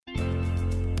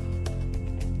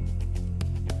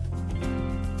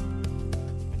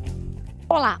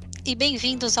Olá e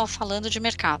bem-vindos ao Falando de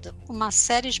Mercado, uma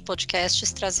série de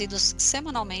podcasts trazidos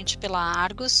semanalmente pela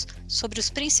Argos sobre os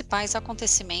principais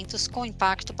acontecimentos com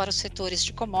impacto para os setores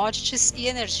de commodities e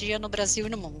energia no Brasil e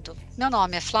no mundo. Meu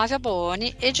nome é Flávia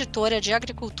Booni, editora de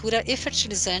Agricultura e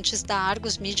Fertilizantes da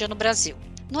Argos Mídia no Brasil.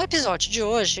 No episódio de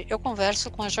hoje, eu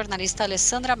converso com a jornalista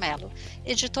Alessandra Mello,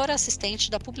 editora assistente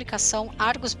da publicação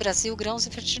Argos Brasil Grãos e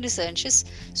Fertilizantes,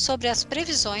 sobre as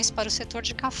previsões para o setor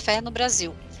de café no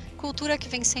Brasil, cultura que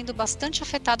vem sendo bastante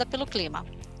afetada pelo clima.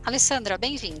 Alessandra,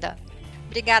 bem-vinda.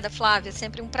 Obrigada, Flávia. É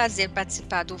sempre um prazer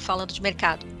participar do Falando de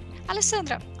Mercado.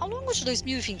 Alessandra, ao longo de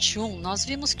 2021, nós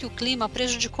vimos que o clima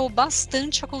prejudicou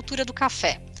bastante a cultura do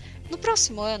café. No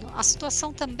próximo ano, a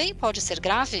situação também pode ser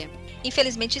grave?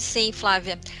 Infelizmente, sim,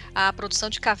 Flávia. A produção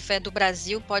de café do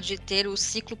Brasil pode ter o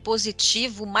ciclo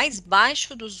positivo mais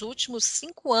baixo dos últimos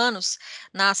 5 anos,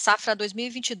 na safra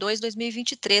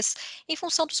 2022-2023, em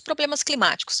função dos problemas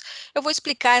climáticos. Eu vou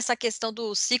explicar essa questão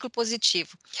do ciclo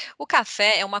positivo. O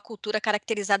café é uma cultura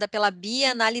caracterizada pela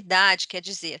bienalidade, quer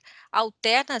dizer,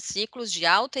 alterna ciclos de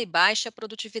alta e baixa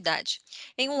produtividade.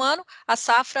 Em um ano, a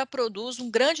safra produz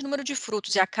um grande número de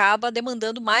frutos e acaba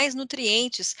demandando mais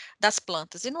nutrientes das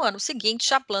plantas. E no ano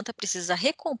seguinte, a planta precisa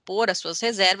recompor as suas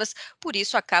reservas, por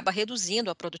isso acaba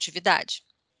reduzindo a produtividade.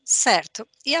 Certo.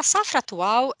 E a safra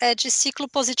atual é de ciclo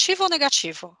positivo ou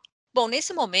negativo? Bom,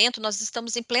 nesse momento nós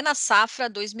estamos em plena safra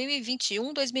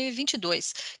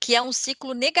 2021-2022, que é um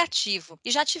ciclo negativo.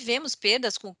 E já tivemos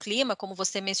perdas com o clima, como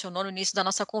você mencionou no início da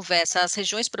nossa conversa. As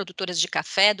regiões produtoras de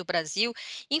café do Brasil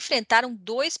enfrentaram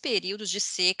 2 períodos de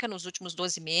seca nos últimos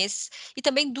 12 meses e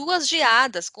também 2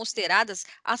 geadas, consideradas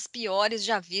as piores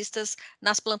já vistas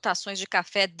nas plantações de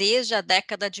café desde a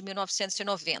década de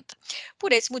 1990.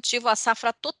 Por esse motivo, a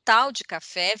safra total de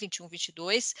café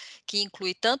 21-22, que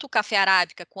inclui tanto o café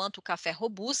arábica quanto o café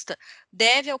robusta,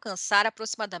 deve alcançar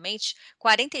aproximadamente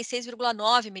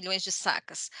 46,9 milhões de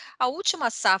sacas. A última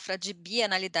safra de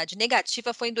bienalidade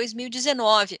negativa foi em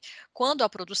 2019, quando a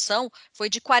produção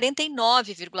foi de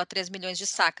 49,3 milhões de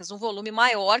sacas, um volume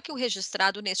maior que o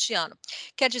registrado neste ano.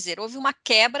 Quer dizer, houve uma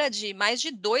quebra de mais de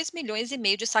 2,5 milhões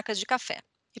de sacas de café.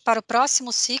 E para o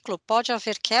próximo ciclo, pode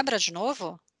haver quebra de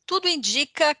novo? Tudo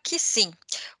indica que sim.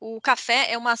 O café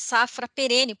é uma safra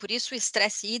perene, por isso o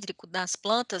estresse hídrico das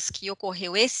plantas que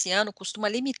ocorreu esse ano costuma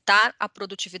limitar a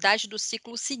produtividade do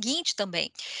ciclo seguinte também.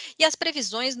 E as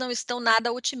previsões não estão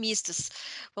nada otimistas.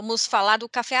 Vamos falar do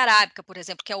café arábica, por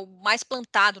exemplo, que é o mais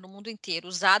plantado no mundo inteiro,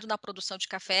 usado na produção de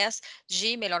cafés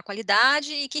de melhor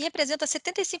qualidade e que representa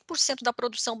 75% da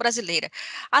produção brasileira.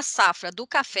 A safra do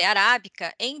café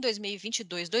arábica em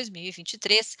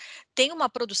 2022-2023 tem uma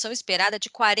produção esperada de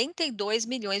 42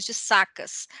 milhões de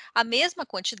sacas, a mesma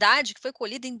quantidade que foi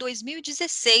colhida em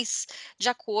 2016, de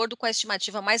acordo com a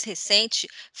estimativa mais recente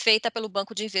feita pelo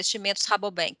banco de investimentos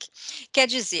Rabobank. Quer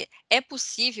dizer, é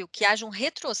possível que haja um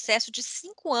retrocesso de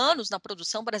 5 anos na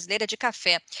produção brasileira de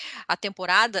café. A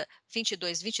temporada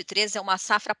 22-23 é uma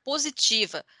safra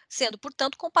positiva, sendo,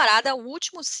 portanto, comparada ao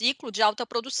último ciclo de alta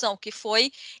produção, que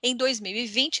foi em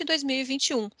 2020 e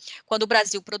 2021, quando o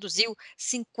Brasil produziu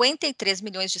 53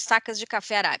 milhões de sacas de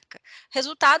café arábica.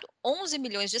 Resultado, 11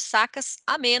 milhões de sacas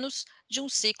a menos de um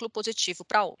ciclo positivo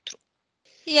para outro.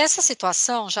 E essa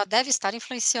situação já deve estar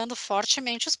influenciando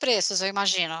fortemente os preços, eu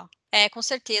imagino. Com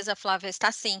certeza, Flávia,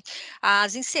 está sim.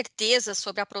 As incertezas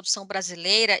sobre a produção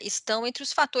brasileira estão entre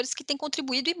os fatores que têm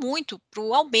contribuído e muito para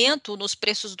o aumento nos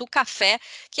preços do café,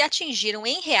 que atingiram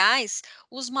em reais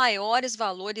os maiores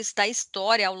valores da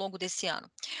história ao longo desse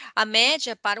ano. A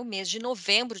média para o mês de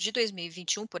novembro de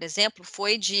 2021, por exemplo,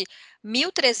 foi de R$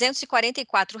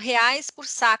 1.344 por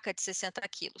saca de 60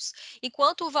 quilos,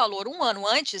 enquanto o valor um ano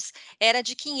antes era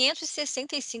de R$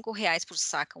 565 por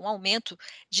saca, um aumento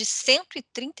de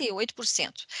 138%.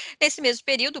 Nesse mesmo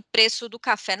período, o preço do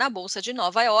café na Bolsa de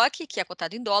Nova York, que é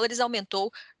cotado em dólares,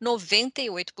 aumentou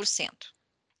 98%.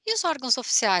 E os órgãos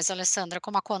oficiais, Alessandra,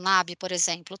 como a Conab, por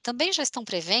exemplo, também já estão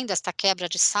prevendo esta quebra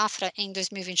de safra em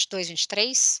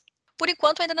 2022-23? Por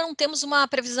enquanto, ainda não temos uma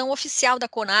previsão oficial da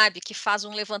Conab, que faz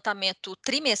um levantamento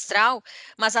trimestral,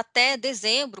 mas até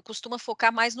dezembro costuma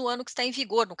focar mais no ano que está em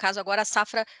vigor, no caso agora a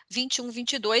safra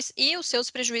 21-22 e os seus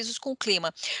prejuízos com o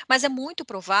clima. Mas é muito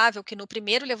provável que no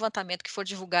primeiro levantamento que for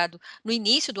divulgado no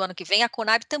início do ano que vem, a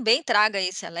Conab também traga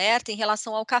esse alerta em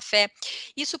relação ao café.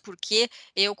 Isso porque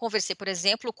eu conversei, por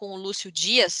exemplo, com o Lúcio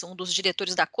Dias, um dos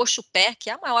diretores da Cochupé, que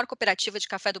é a maior cooperativa de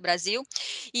café do Brasil,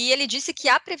 e ele disse que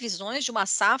há previsões de uma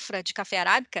safra de de café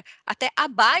arábica até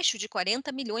abaixo de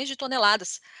 40 milhões de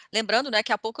toneladas. Lembrando, né,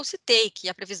 que há pouco eu citei que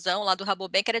a previsão lá do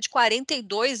Rabobank era de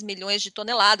 42 milhões de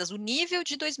toneladas, o nível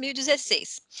de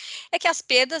 2016. É que as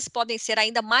perdas podem ser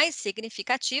ainda mais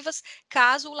significativas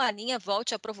caso o Laninha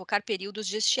volte a provocar períodos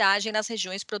de estiagem nas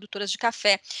regiões produtoras de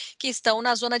café, que estão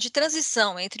na zona de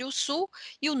transição entre o sul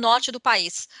e o norte do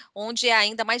país, onde é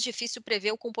ainda mais difícil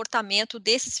prever o comportamento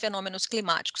desses fenômenos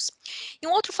climáticos. E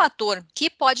um outro fator que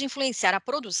pode influenciar a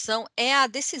produção é a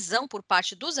decisão por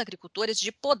parte dos agricultores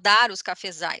de podar os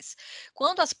cafezais.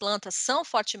 Quando as plantas são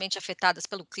fortemente afetadas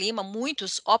pelo clima,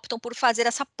 muitos optam por fazer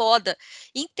essa poda,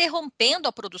 interrompendo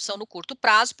a produção no curto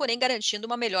prazo, porém garantindo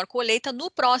uma melhor colheita no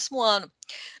próximo ano.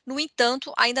 No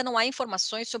entanto, ainda não há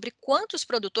informações sobre quantos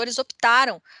produtores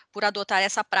optaram por adotar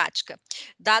essa prática.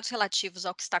 Dados relativos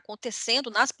ao que está acontecendo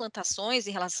nas plantações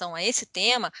em relação a esse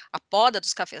tema, a poda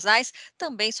dos cafezais,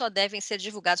 também só devem ser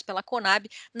divulgados pela Conab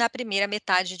na primeira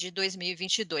metade de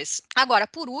 2022. Agora,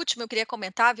 por último, eu queria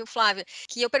comentar, viu, Flávia,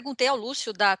 que eu perguntei ao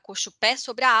Lúcio da Cochupé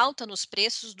sobre a alta nos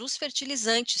preços dos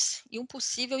fertilizantes e um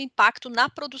possível impacto na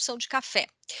produção de café.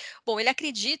 Bom, ele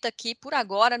acredita que por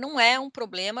agora não é um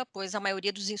problema, pois a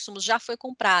maioria dos insumos já foi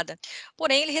comprada.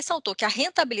 Porém, ele ressaltou que a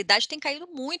rentabilidade tem caído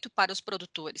muito para os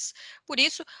produtores. Por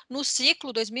isso, no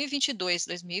ciclo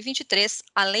 2022-2023,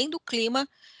 além do clima,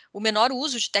 o menor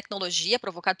uso de tecnologia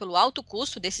provocado pelo alto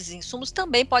custo desses insumos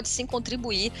também pode sim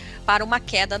contribuir para uma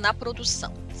queda na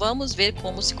produção. Vamos ver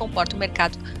como se comporta o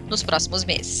mercado nos próximos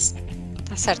meses.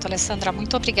 Tá certo, Alessandra,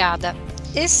 muito obrigada.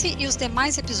 Esse e os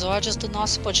demais episódios do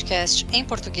nosso podcast em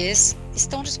português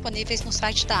estão disponíveis no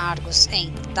site da Argos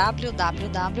em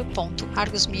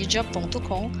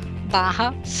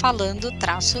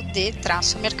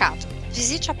www.argosmedia.com/falando-de-mercado.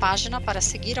 Visite a página para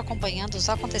seguir acompanhando os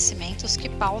acontecimentos que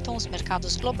pautam os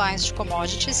mercados globais de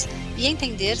commodities e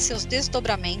entender seus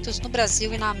desdobramentos no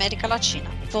Brasil e na América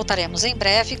Latina. Voltaremos em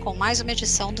breve com mais uma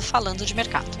edição do Falando de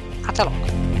Mercado. Até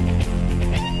logo!